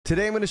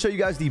Today I'm going to show you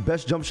guys the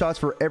best jump shots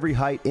for every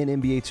height in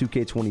NBA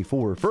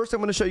 2K24. First, I'm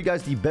going to show you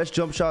guys the best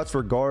jump shots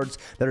for guards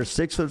that are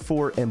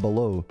 6'4" and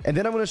below. And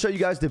then I'm going to show you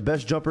guys the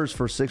best jumpers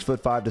for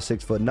 6'5" to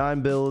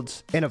 6'9"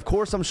 builds. And of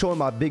course, I'm showing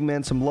my big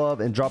man some love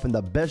and dropping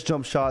the best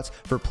jump shots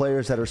for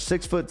players that are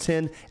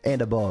 6'10"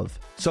 and above.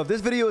 So if this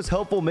video is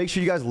helpful, make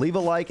sure you guys leave a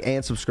like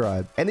and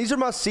subscribe. And these are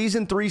my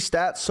season 3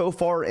 stats so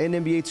far in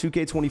NBA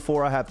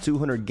 2K24. I have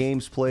 200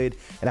 games played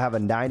and I have a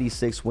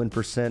 96 win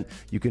percent.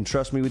 You can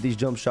trust me with these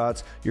jump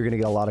shots. You're going to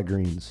get a lot of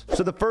greens.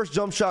 So the first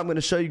jump shot I'm going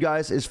to show you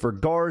guys is for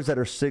guards that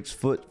are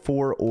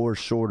 6'4" or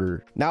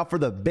shorter. Now for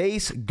the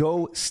base,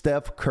 go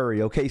Steph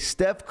Curry. Okay,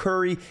 Steph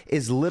Curry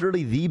is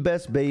literally the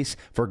best base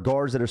for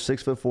guards that are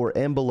 6'4"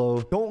 and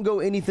below. Don't go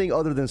anything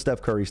other than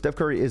Steph Curry. Steph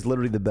Curry is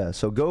literally the best.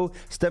 So go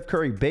Steph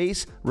Curry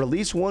base.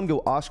 Release 1,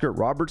 go Oscar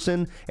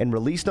Robertson, and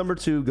release number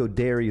 2, go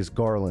Darius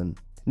Garland.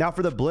 Now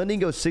for the blending,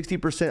 go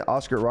 60%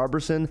 Oscar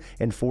Robertson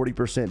and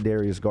 40%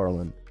 Darius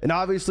Garland. And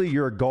obviously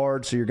you're a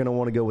guard, so you're going to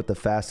want to go with the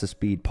fastest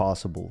speed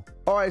possible.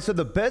 All right, so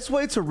the best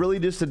way to really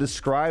just to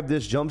describe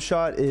this jump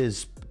shot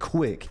is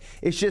quick.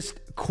 It's just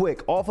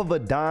quick off of a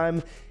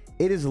dime.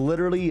 It is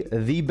literally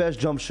the best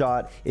jump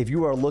shot if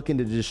you are looking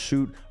to just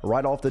shoot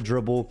right off the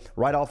dribble,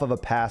 right off of a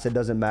pass. It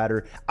doesn't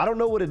matter. I don't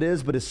know what it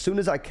is, but as soon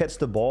as I catch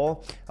the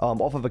ball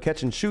off of a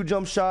catch and shoot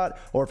jump shot,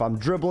 or if I'm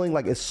dribbling,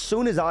 like as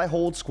soon as I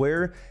hold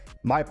square,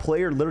 my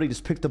player literally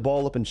just picks the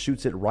ball up and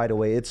shoots it right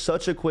away. It's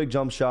such a quick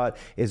jump shot.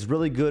 It's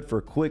really good for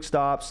quick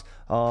stops.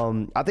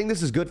 I think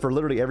this is good for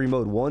literally every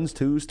mode. 1s,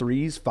 2s,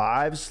 3s,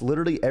 5s,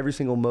 literally every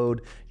single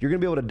mode. You're going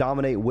to be able to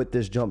dominate with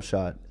this jump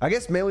shot. I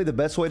guess mainly the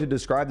best way to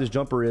describe this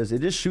jumper is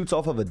it just shoots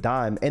off of a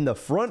dime, and the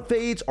front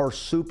fades are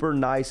super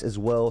nice as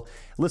well.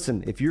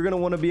 Listen, if you're going to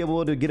want to be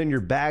able to get in your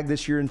bag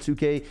this year in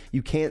 2K,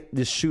 you can't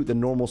just shoot the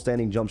normal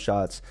standing jump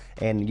shots.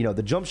 And you know,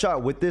 the jump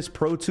shot with this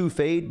Pro 2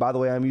 fade, by the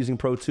way, I'm using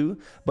Pro 2,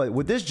 but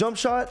with this jump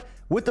shot,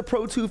 with the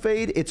Pro 2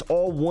 fade, it's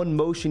all one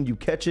motion. You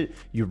catch it,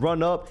 you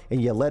run up,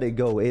 and you let it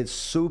go. It's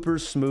super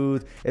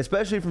smooth,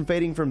 especially from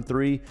fading from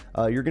 3.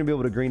 You're going to be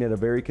able to green at a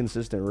very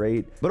consistent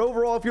rate. But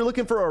overall, if you're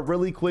looking for a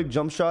really quick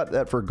jump shot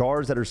that for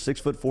guards that are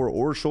 6'4"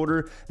 or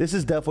shorter, this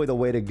is definitely the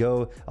way to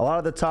go. A lot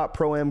of the top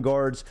Pro-Am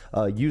guards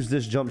use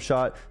this jump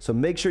shot, so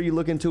make sure you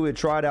look into it,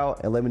 try it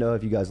out, and let me know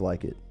if you guys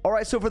like it. All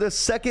right, so for the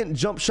second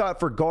jump shot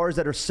for guards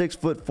that are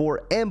 6'4"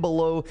 and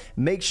below,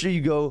 make sure you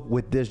go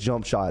with this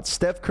jump shot.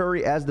 Steph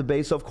Curry as the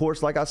base, of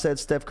course. Like I said,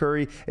 Steph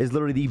Curry is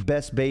literally the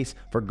best base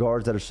for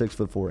guards that are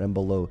 6'4" and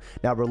below.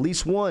 Now,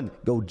 release 1,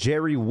 go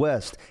Jerry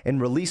West. And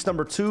release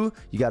number 2,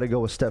 you got to go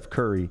with Steph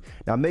Curry.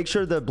 Now, make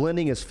sure the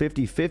blending is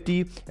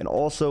 50-50. And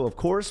also, of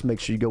course, make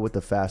sure you go with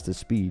the fastest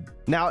speed.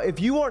 Now, if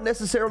you aren't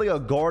necessarily a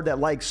guard that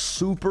likes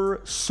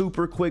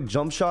super quick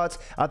jump shots,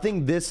 I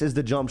think this is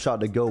the jump shot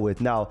to go with.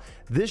 Now,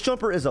 this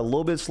jumper is a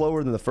little bit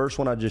slower than the first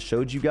one I just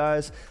showed you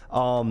guys.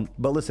 But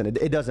listen,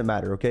 it doesn't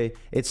matter, okay?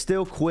 It's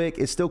still quick.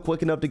 It's still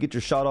quick enough to get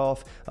your shot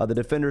off. The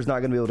defender's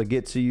not going to be able to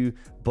get to you.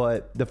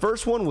 But the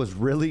first one was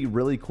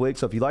really quick.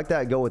 So if you like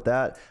that, go with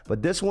that.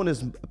 But this one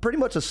is pretty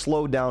much a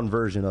slowed down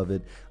version of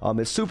it.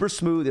 It's super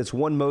smooth. It's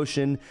one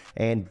motion.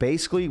 And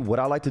basically what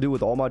I like to do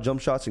with all my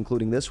jump shots,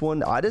 including this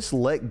one, I just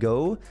let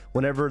go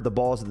whenever the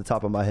ball is at the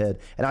top of my head.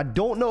 And I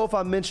don't know if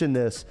I mentioned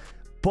this,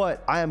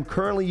 but I am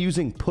currently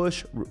using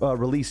push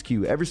release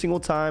Q. Every single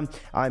time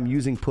I'm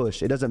using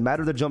push. It doesn't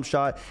matter the jump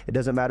shot. It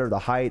doesn't matter the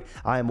height.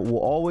 Will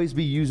always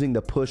be using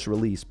the push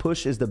release.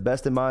 Push is the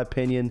best in my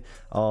opinion.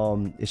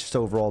 It's just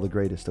overall the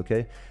greatest,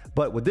 okay?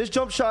 But with this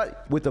jump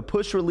shot, with the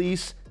push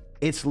release,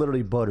 it's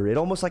literally butter. It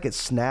almost like it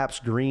snaps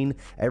green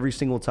every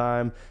single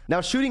time.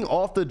 Now, shooting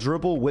off the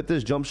dribble with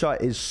this jump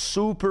shot is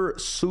super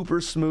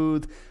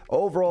smooth.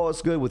 Overall,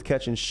 it's good with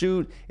catch and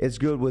shoot. It's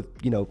good with,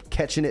 you know,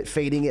 catching it,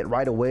 fading it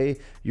right away.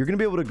 You're going to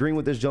be able to green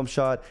with this jump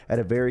shot at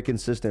a very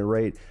consistent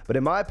rate. But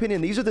in my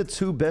opinion, these are the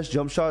 2 best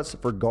jump shots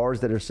for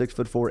guards that are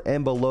 6'4"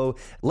 and below.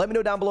 Let me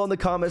know down below in the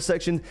comment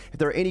section if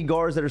there are any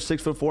guards that are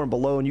 6'4" and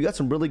below and you got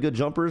some really good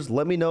jumpers.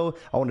 Let me know.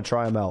 I want to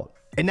try them out.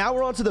 And now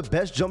we're on to the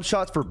best jump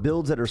shots for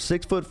builds that are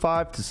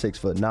 6'5" to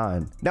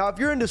 6'9". Now, if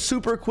you're into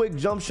super quick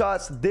jump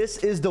shots, this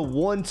is the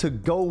one to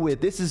go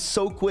with. This is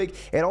so quick.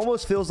 It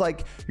almost feels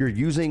like you're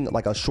using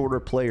like a shorter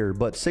player,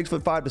 but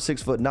 6'5" to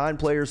 6'9"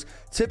 players,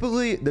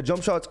 typically the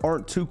jump shots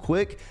aren't too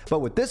quick. But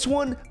with this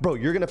one, bro,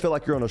 you're going to feel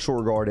like you're on a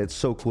short guard. It's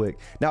so quick.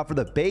 Now for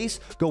the base,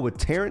 go with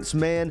Terrence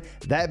Mann.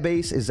 That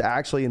base is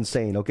actually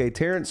insane. Okay,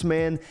 Terrence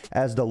Mann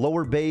as the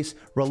lower base.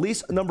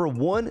 Release number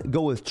 1,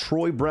 go with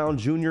Troy Brown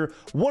Jr.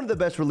 One of the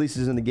best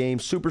releases in the game,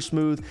 super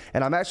smooth,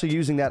 and I'm actually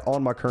using that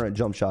on my current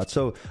jump shot.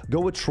 So go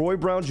with Troy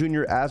Brown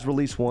Jr. as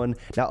release 1.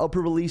 Now upper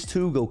release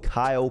 2, go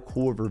Kyle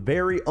Korver.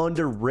 Very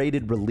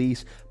underrated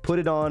release. Put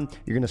it on,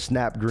 you're gonna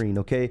snap green.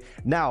 Okay,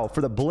 now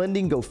for the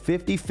blending, go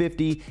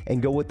 50-50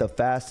 and go with the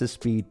fastest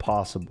speed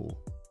possible.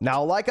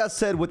 Now, like I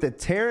said, with the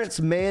Terrence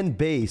Mann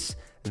base,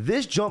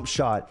 this jump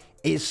shot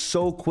is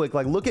so quick.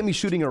 Like, look at me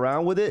shooting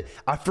around with it.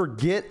 I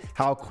forget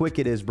how quick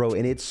it is, bro,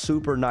 and it's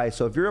super nice.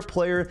 So if you're a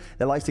player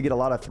that likes to get a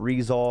lot of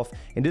threes off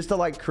and just to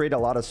like create a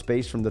lot of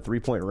space from the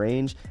 3-point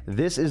range,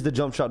 this is the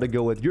jump shot to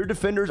go with. Your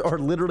defenders are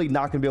literally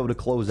not gonna be able to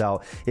close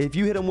out. If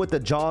you hit them with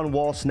the John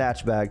Wall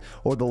snatch back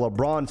or the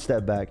LeBron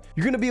step back,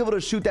 you're gonna be able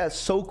to shoot that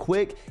so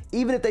quick.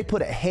 Even if they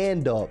put a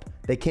hand up,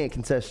 they can't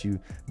contest you.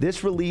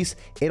 This release,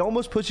 it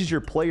almost pushes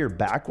your player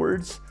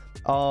backwards.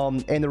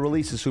 And the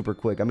release is super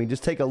quick. I mean,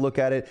 just take a look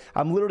at it.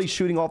 I'm literally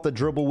shooting off the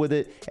dribble with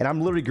it, and I'm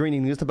literally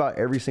greening just about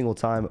every single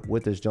time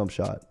with this jump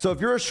shot. So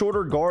if you're a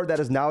shorter guard that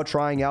is now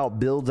trying out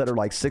builds that are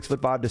like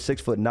 6'5" to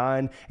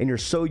 6'9", and you're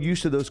so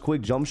used to those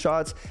quick jump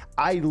shots,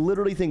 I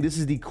literally think this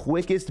is the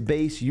quickest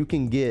base you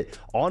can get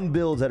on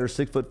builds that are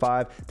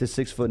 6'5" to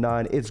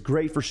 6'9". It's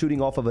great for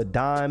shooting off of a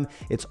dime.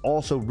 It's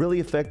also really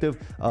effective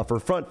for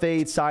front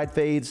fades, side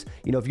fades.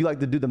 You know, if you like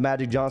to do the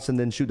Magic Johnson,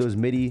 then shoot those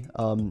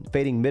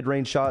fading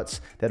mid-range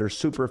shots that are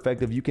super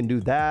effective, you can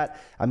do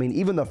that. I mean,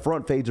 even the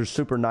front fades are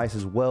super nice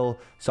as well.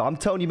 So I'm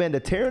telling you, man,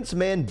 the Terrence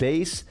Mann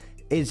base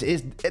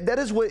that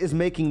is what is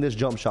making this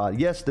jump shot.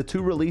 Yes, the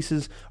two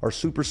releases are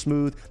super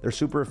smooth, they're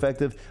super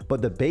effective,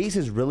 but the base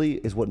is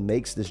what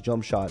makes this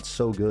jump shot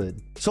so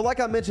good. So like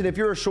I mentioned, if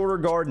you're a shorter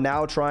guard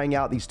now trying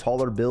out these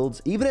taller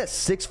builds, even at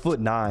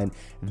 6'9",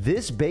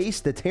 this base,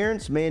 the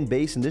Terrence Mann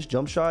base and this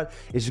jump shot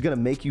is just gonna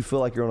make you feel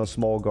like you're on a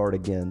small guard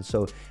again.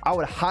 So I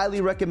would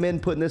highly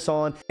recommend putting this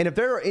on. And if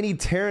there are any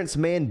Terrence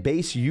Mann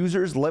base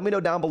users, let me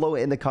know down below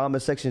in the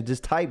comment section.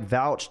 Just type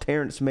vouch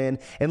Terrence Mann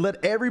and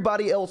let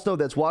everybody else know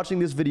that's watching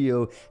this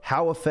video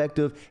how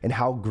effective and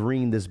how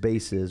green this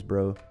base is,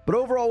 bro. But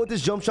overall, with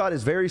this jump shot,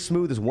 is very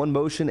smooth, is one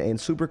motion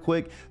and super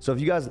quick. So if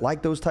you guys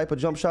like those type of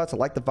jump shots, I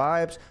like the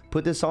vibes,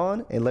 put this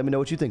on and let me know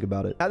what you think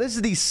about it. Now, this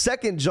is the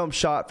second jump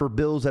shot for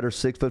builds that are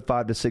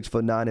 6'5" to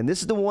 6'9", and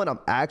this is the one I'm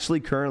actually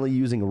currently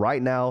using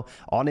right now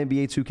on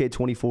NBA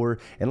 2K24.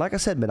 And like I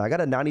said, man, I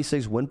got a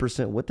 96 win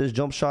percent with this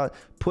jump shot.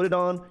 Put it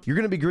on, you're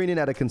gonna be greening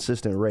at a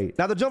consistent rate.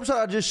 Now, the jump shot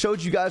I just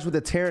showed you guys with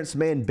the Terrence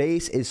Mann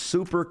base is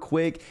super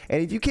quick,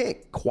 and if you can't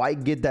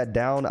quite get that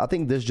down, I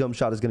think this jump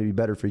shot is going to be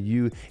better for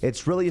you.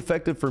 It's really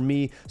effective for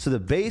me. So the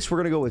base, we're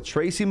going to go with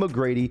Tracy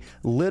McGrady,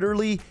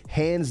 literally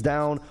hands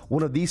down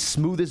one of the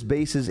smoothest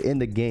bases in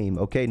the game.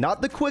 Okay, not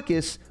the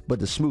quickest, but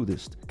the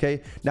smoothest.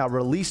 Okay, now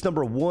release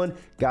number 1,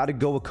 got to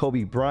go with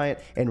Kobe Bryant,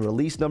 and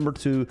release number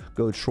 2,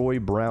 go Troy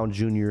Brown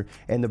Jr.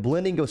 And the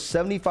blending goes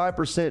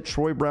 75%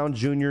 Troy Brown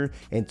Jr.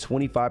 and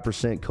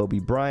 25% Kobe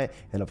Bryant,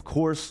 and of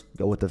course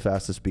go with the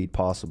fastest speed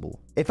possible.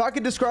 If I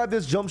could describe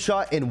this jump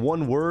shot in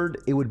one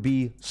word, it would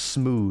be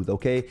smooth.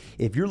 Okay,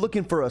 if you're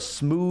looking for a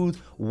smooth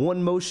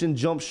one motion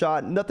jump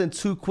shot, nothing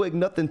too quick,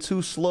 nothing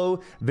too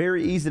slow,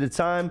 very easy to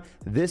time,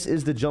 this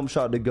is the jump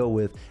shot to go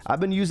with. I've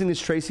been using this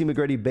Tracy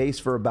McGrady base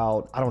for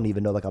about, I don't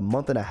even know, like a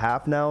month and a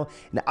half now.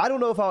 Now, I don't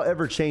know if I'll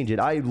ever change it.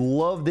 I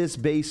love this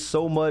base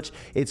so much.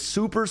 It's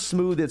super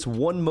smooth, it's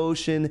one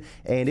motion,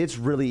 and it's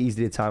really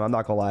easy to time. I'm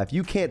not gonna lie, if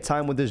you can't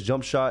time with this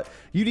jump shot,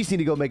 you just need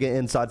to go make an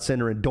inside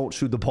center and don't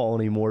shoot the ball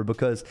anymore,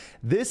 because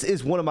this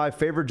is one of my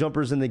favorite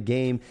jumpers in the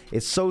game.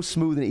 It's so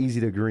smooth and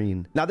easy to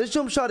green. Now, this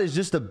jump shot is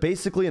just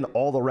basically an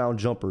all-around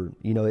jumper.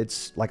 You know,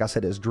 it's like I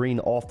said, it's green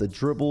off the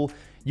dribble.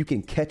 You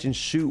can catch and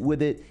shoot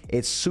with it.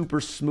 It's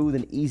super smooth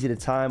and easy to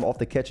time off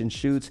the catch and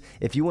shoots.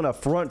 If you want to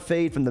front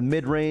fade from the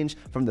mid-range,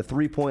 from the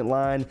 3-point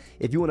line,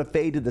 if you want to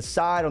fade to the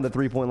side on the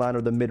 3-point line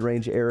or the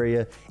mid-range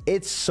area,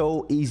 it's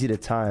so easy to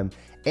time.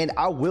 And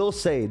I will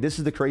say, this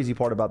is the crazy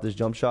part about this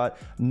jump shot.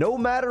 No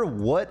matter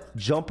what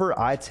jumper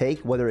I take,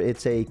 whether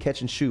it's a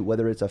catch and shoot,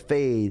 whether it's a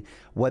fade,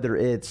 whether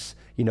it's,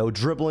 you know,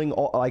 dribbling,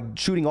 like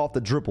shooting off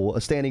the dribble, a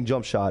standing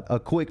jump shot,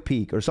 a quick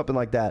peek, or something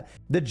like that,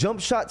 the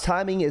jump shot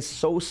timing is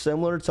so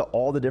similar to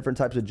all the different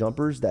types of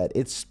jumpers that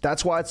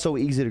that's why it's so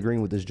easy to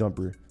green with this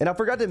jumper. And I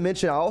forgot to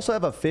mention, I also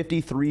have a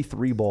 53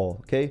 3 ball,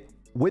 okay,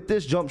 with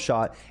this jump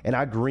shot, and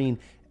I green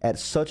at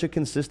such a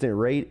consistent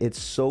rate. It's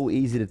so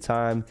easy to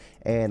time.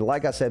 And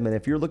like I said, man,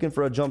 if you're looking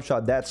for a jump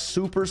shot that's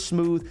super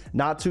smooth,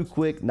 not too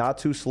quick, not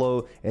too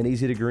slow, and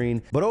easy to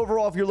green, but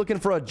overall, if you're looking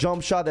for a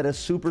jump shot that is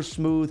super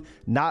smooth,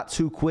 not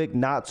too quick,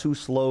 not too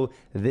slow,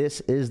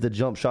 this is the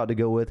jump shot to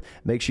go with.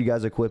 Make sure you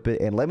guys equip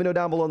it, and let me know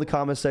down below in the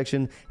comment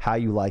section how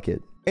you like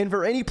it. And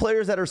for any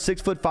players that are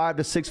 6'5"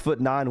 to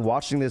 6'9"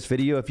 watching this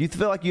video, if you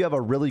feel like you have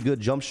a really good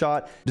jump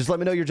shot, just let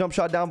me know your jump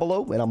shot down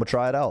below and I'm gonna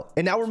try it out.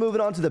 And now we're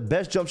moving on to the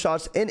best jump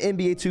shots in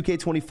NBA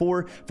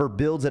 2K24 for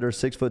builds that are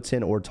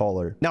 6'10" or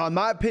taller. Now, in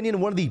my opinion,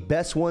 one of the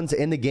best ones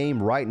in the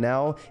game right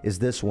now is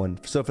this one.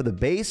 So for the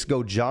base,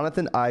 go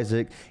Jonathan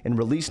Isaac, and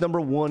release number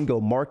 1,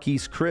 go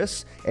Marquise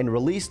Chris, and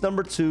release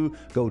number 2,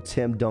 go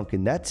Tim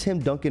Duncan. That Tim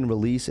Duncan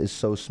release is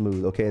so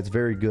smooth. Okay, it's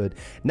very good.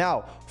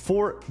 Now,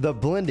 for the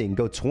blending,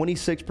 go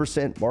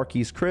 26%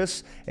 Marquise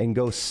Chris and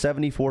go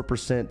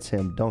 74%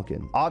 Tim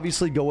Duncan.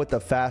 Obviously, go with the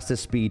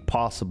fastest speed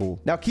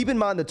possible. Now, keep in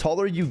mind, the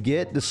taller you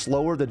get, the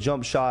slower the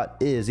jump shot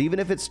is. Even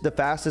if it's the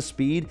fastest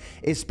speed,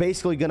 it's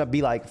basically going to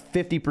be like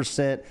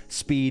 50%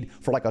 speed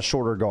for like a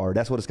shorter guard.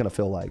 That's what it's going to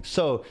feel like.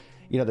 So,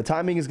 you know, the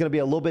timing is going to be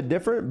a little bit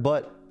different,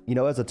 but you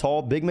know, as a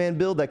tall big man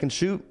build that can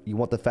shoot, you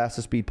want the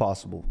fastest speed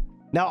possible.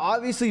 Now,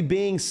 obviously,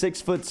 being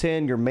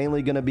 6'10", you're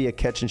mainly going to be a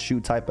catch and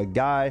shoot type of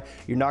guy.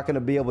 You're not going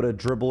to be able to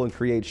dribble and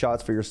create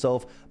shots for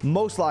yourself,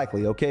 most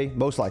likely, okay?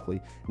 Most likely.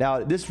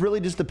 Now, this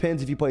really just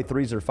depends if you play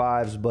 3s or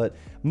 5s, but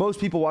most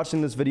people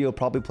watching this video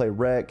probably play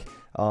rec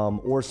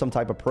or some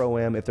type of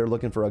pro-am if they're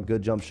looking for a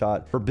good jump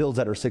shot for builds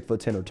that are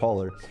 6'10" or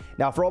taller.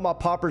 Now, for all my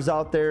poppers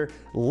out there,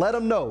 let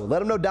them know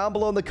down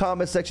below in the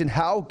comment section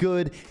how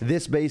good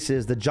this base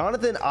is. The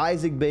Jonathan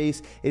Isaac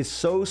base is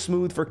so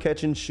smooth for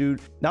catch and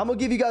shoot. Now, I'm gonna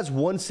give you guys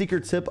one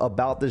secret tip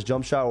about this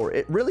jump shot,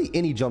 or really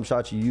any jump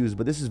shot you use,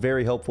 but this is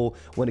very helpful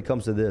when it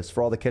comes to this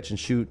for all the catch and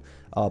shoot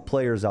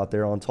players out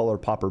there on taller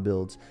popper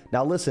builds.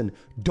 Now listen,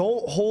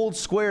 don't hold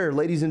square,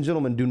 ladies and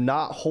gentlemen. Do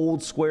not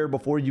hold square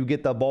before you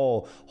get the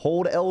ball.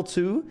 Hold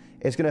L2.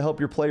 It's going to help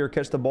your player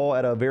catch the ball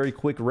at a very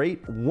quick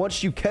rate.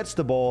 Once you catch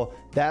the ball,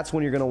 that's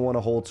when you're going to want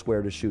to hold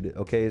square to shoot it.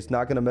 Okay, it's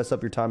not going to mess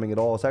up your timing at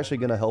all. It's actually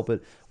going to help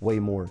it way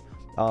more.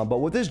 But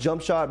with this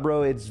jump shot,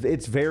 bro, it's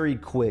very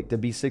quick to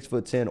be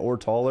 6'10" or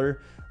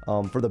taller.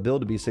 For the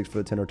build to be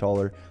 6'10" or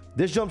taller,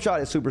 this jump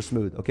shot is super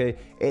smooth. Okay,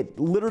 it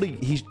literally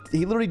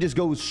he literally just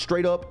goes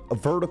straight up, a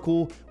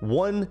vertical,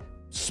 one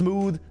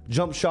smooth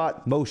jump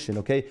shot motion.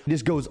 Okay, it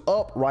just goes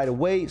up right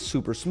away,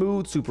 super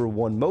smooth, super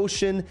one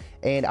motion.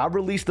 And I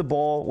release the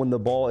ball when the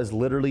ball is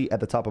literally at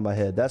the top of my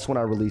head. That's when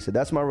I release it.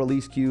 That's my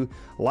release cue.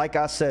 Like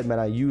I said, man,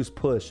 I use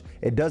push.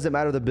 It doesn't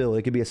matter the build.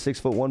 It could be a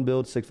 6'1"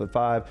 build,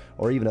 6'5",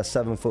 or even a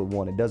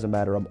 7'1". It doesn't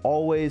matter. I'm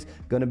always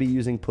going to be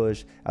using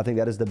push. I think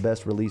that is the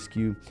best release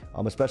cue,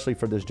 especially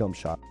for this jump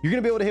shot. You're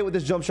going to be able to hit with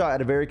this jump shot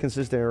at a very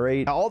consistent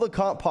rate. Now, all the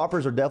comp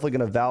poppers are definitely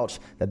going to vouch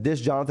that this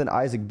Jonathan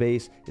Isaac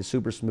base is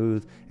super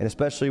smooth, and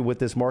especially with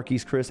this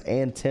Marquise Chris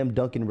and Tim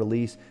Duncan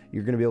release,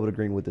 you're going to be able to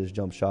green with this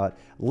jump shot.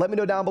 Let me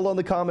know down below in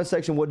the comment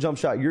section what jump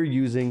shot you're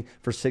using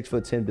for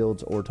 6'10"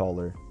 builds or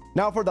taller.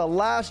 Now, for the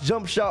last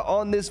jump shot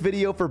on this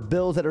video for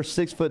builds that are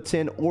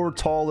 6'10" or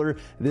taller,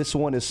 this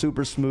one is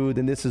super smooth,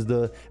 and this is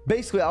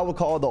basically I would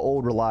call it the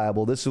old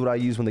reliable. This is what I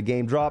use when the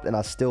game dropped, and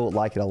I still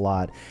like it a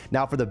lot.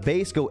 Now, for the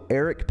base, go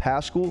Eric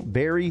Paschal.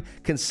 Very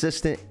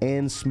consistent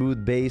and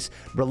smooth base.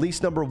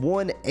 Release number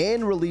 1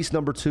 and release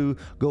number 2,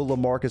 go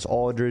LaMarcus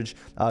Aldridge.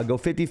 Go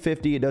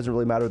 50-50. It doesn't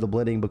really matter the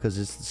blending because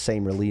it's the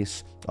same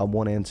release,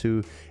 1 and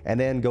 2. And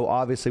then go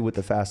obviously with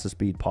the fastest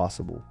speed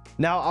possible.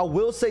 Now, I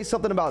will say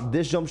something about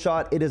this jump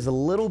shot. It is a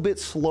little bit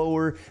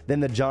slower than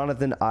the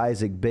Jonathan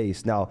Isaac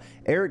base. Now,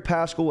 Eric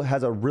Paschal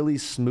has a really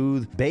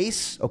smooth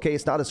base. Okay,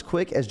 it's not as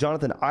quick as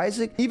Jonathan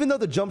Isaac. Even though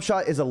the jump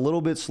shot is a little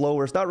bit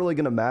slower, it's not really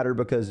going to matter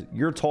because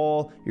you're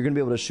tall. You're going to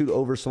be able to shoot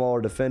over smaller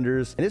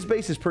defenders, and his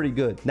base is pretty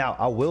good. Now,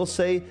 I will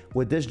say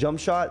with this jump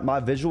shot, my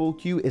visual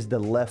cue is the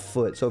left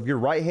foot. So if you're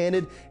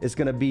right-handed, it's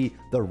going to be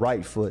the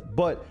right foot.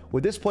 But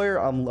with this player,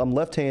 I'm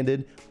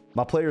left-handed.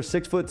 My player is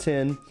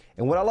 6'10",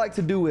 and what I like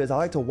to do is I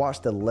like to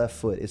watch the left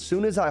foot. As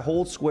soon as I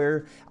hold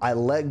square, I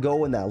let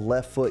go and that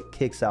left foot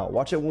kicks out.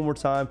 Watch it one more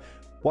time.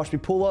 Watch me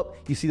pull up.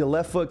 You see the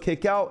left foot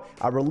kick out.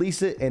 I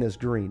release it and it's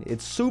green.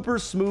 It's super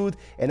smooth,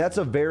 and that's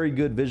a very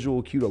good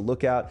visual cue to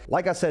look at.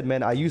 Like I said,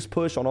 man, I use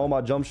push on all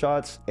my jump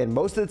shots, and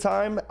most of the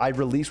time I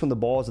release when the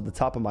ball is at the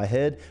top of my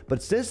head.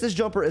 But since this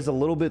jumper is a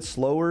little bit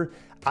slower,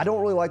 I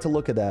don't really like to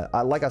look at that.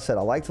 Like I said,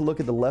 I like to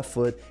look at the left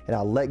foot, and I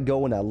let go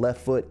when that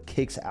left foot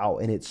kicks out,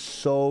 and it's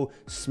so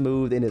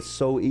smooth and it's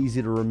so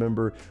easy to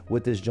remember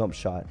with this jump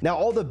shot. Now,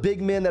 all the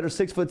big men that are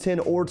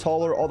 6'10" or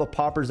taller, all the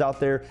poppers out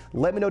there,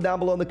 let me know down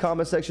below in the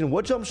comment section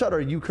what jump shot are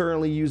you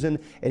currently using,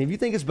 and if you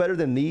think it's better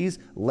than these,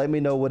 let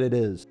me know what it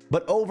is.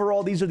 But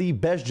overall, these are the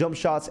best jump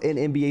shots in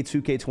NBA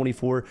 2K24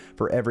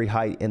 for every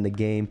height in the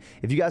game.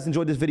 If you guys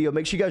enjoyed this video,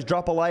 make sure you guys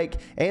drop a like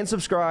and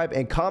subscribe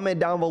and comment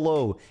down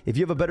below. If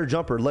you have a better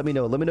jumper, let me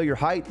know. Let me know your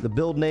height, the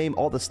build name,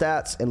 all the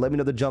stats, and let me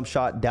know the jump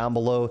shot down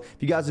below. If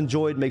you guys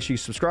enjoyed, make sure you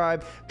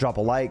subscribe, drop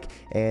a like,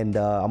 and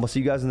I'm gonna see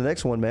you guys in the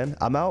next one, man.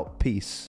 I'm out. Peace.